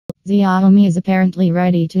Xiaomi is apparently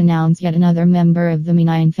ready to announce yet another member of the Mi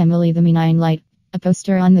 9 family, the Mi 9 Lite. A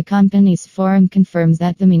poster on the company's forum confirms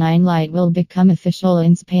that the Mi 9 Lite will become official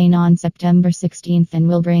in Spain on September 16th and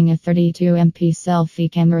will bring a 32MP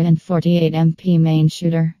selfie camera and 48MP main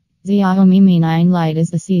shooter. Xiaomi Mi 9 Lite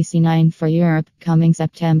is the CC9 for Europe, coming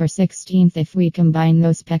September 16th. If we combine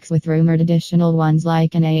those specs with rumored additional ones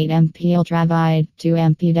like an 8MP ultra-wide,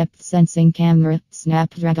 2MP depth sensing camera,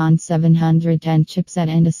 Snapdragon 710 chipset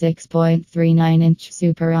and a 6.39-inch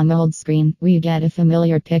Super AMOLED screen, we get a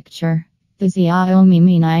familiar picture. The Xiaomi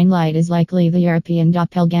Mi 9 Lite is likely the European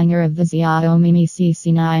doppelganger of the Xiaomi Mi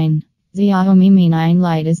CC9. Xiaomi Mi 9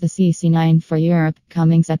 Lite is the CC9 for Europe,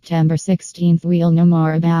 coming September 16th. We'll know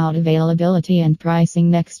more about availability and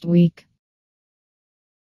pricing next week.